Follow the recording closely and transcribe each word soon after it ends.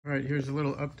All right, here's a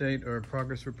little update or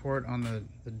progress report on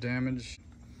the damage.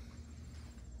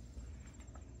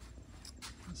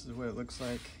 This is what it looks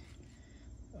like.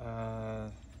 I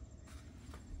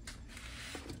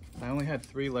only had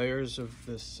 3 layers of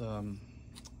this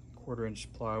 1/4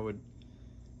 inch plywood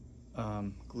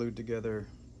glued together,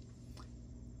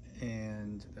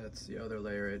 and that's the other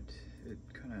layer. It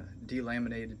kind of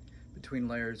delaminated between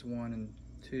layers 1 and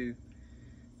 2.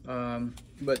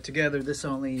 But together this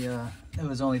only it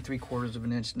was only 3/4 of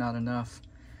an inch, not enough.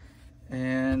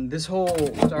 And this whole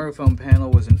styrofoam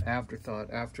panel was an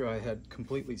afterthought. After I had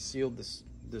completely sealed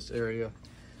this area,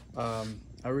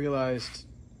 I realized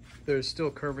there's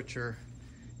still curvature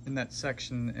in that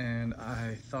section, and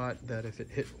I thought that if it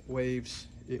hit waves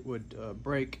it would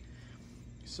break.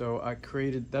 So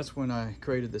that's when I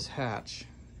created this hatch,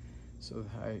 so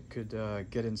I could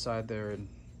get inside there and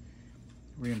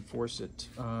reinforce it.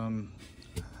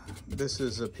 This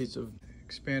is a piece of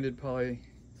expanded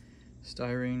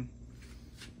polystyrene,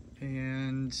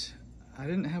 and I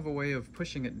didn't have a way of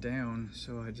pushing it down,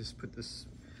 so I just put this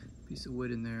piece of wood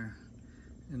in there,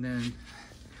 and then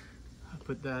I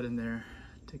put that in there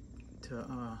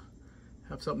to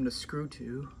have something to screw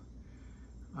to.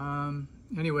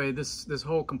 Anyway, this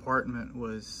whole compartment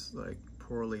was like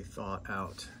poorly thought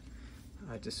out.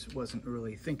 I just wasn't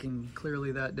really thinking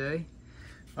clearly that day.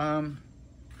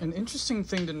 An interesting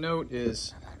thing to note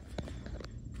is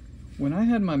when I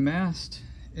had my mast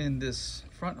in this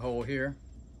front hole here,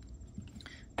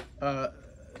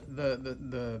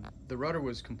 the rudder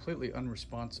was completely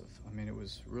unresponsive. I mean, it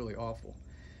was really awful.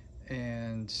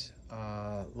 And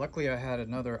luckily I had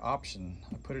another option.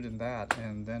 I put it in that,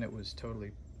 and then it was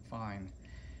totally fine.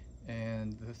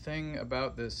 And the thing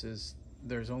about this is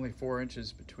there's only 4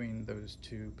 inches between those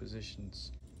 2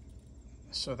 positions.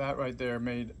 So that right there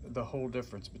made the whole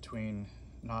difference between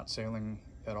not sailing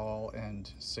at all and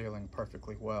sailing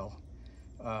perfectly well.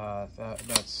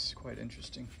 That's quite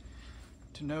interesting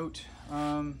to note.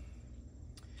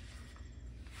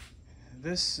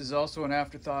 This is also an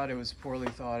afterthought. It was poorly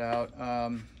thought out.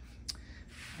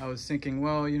 I was thinking,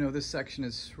 well, you know, this section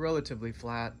is relatively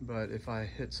flat, but if I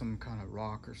hit some kind of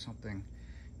rock or something,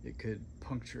 it could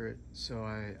puncture it. So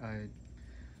I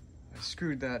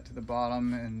screwed that to the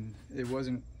bottom, and it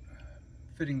wasn't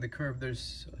fitting the curve.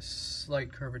 There's a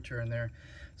slight curvature in there.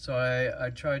 So I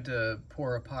tried to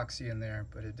pour epoxy in there,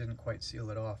 but it didn't quite seal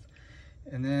it off.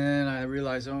 And then I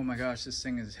realized, oh my gosh, this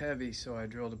thing is heavy. So I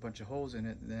drilled a bunch of holes in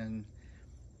it. Then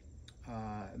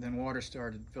water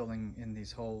started filling in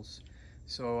these holes.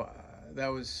 So that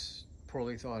was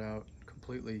poorly thought out,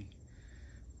 completely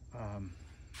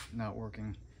not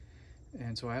working.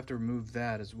 And so I have to remove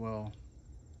that as well,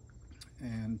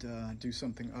 and do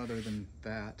something other than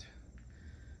that.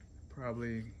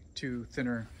 Probably 2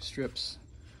 thinner strips,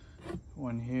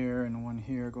 one here and one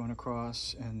here going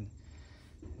across, and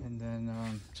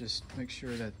then just make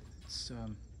sure that it's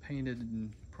painted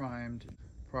and primed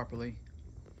properly.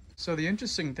 So the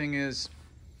interesting thing is,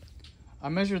 I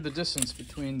measured the distance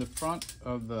between the front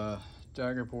of the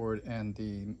dagger board and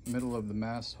the middle of the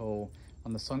mast hole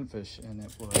on the sunfish, and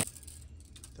it was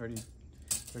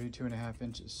 32.5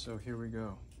 inches. So here we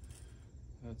go.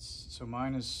 So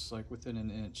mine is like within an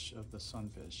inch of the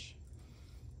sunfish.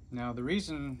 Now the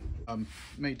reason I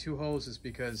made 2 holes is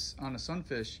because on a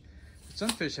sunfish, the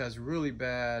sunfish has really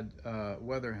bad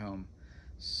weather helm.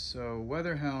 So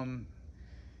weather helm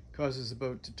causes the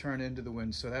boat to turn into the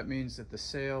wind. So that means that the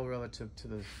sail relative to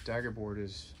the dagger board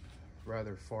is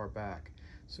rather far back.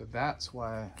 So that's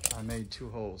why I made 2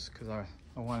 holes, because I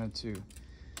wanted to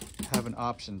have an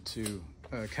option to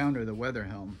counter the weather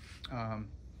helm.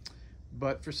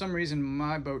 But for some reason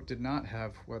my boat did not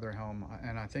have weather helm,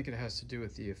 and I think it has to do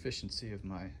with the efficiency of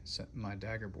my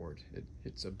dagger board.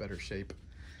 It's a better shape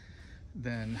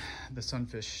than the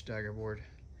sunfish dagger board.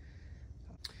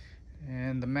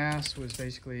 And the mast was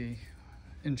basically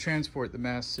in transport. The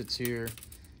mast sits here,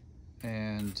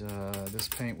 and this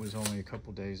paint was only a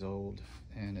couple days old,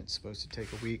 and it's supposed to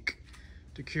take a week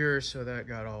to cure, so that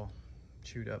got all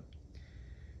chewed up.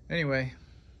 Anyway,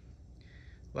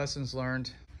 lessons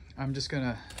learned. I'm just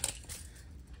gonna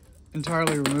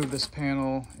entirely remove this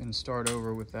panel and start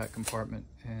over with that compartment,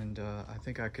 and I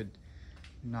think I could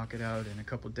knock it out in a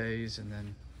couple days, and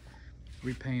then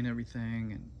repaint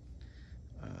everything and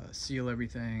seal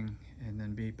everything, and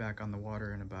then be back on the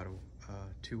water in about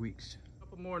 2 weeks. A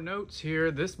couple more notes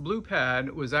here. This blue pad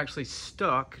was actually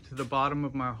stuck to the bottom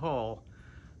of my hull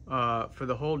for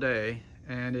the whole day,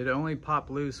 and it only popped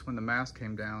loose when the mast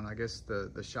came down. I guess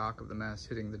the shock of the mast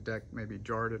hitting the deck maybe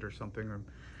jarred it or something.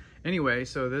 Anyway,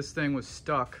 so this thing was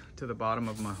stuck to the bottom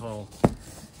of my hull,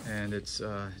 and it's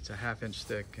a 1/2 inch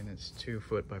thick, and it's 2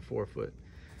 foot by 4 foot.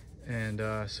 And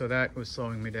so that was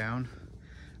slowing me down.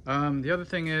 The other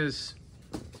thing is,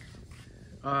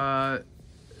 the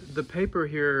paper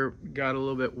here got a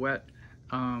little bit wet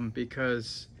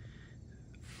because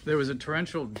there was a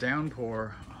torrential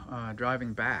downpour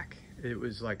driving back. It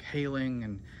was like hailing,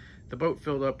 and the boat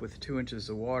filled up with 2 inches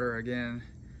of water again,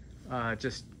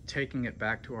 just taking it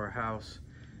back to our house.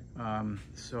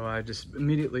 So I just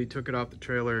immediately took it off the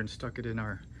trailer and stuck it in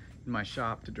my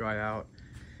shop to dry out.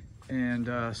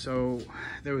 And so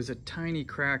there was a tiny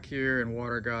crack here, and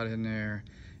water got in there,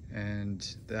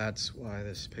 and that's why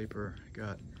this paper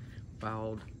got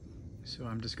fouled. So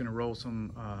I'm just gonna roll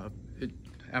some,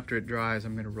 after it dries,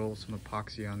 I'm gonna roll some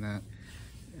epoxy on that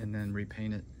and then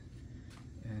repaint it.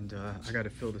 And I gotta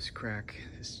fill this crack.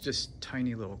 It's just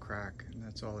tiny little crack, and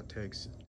that's all it takes.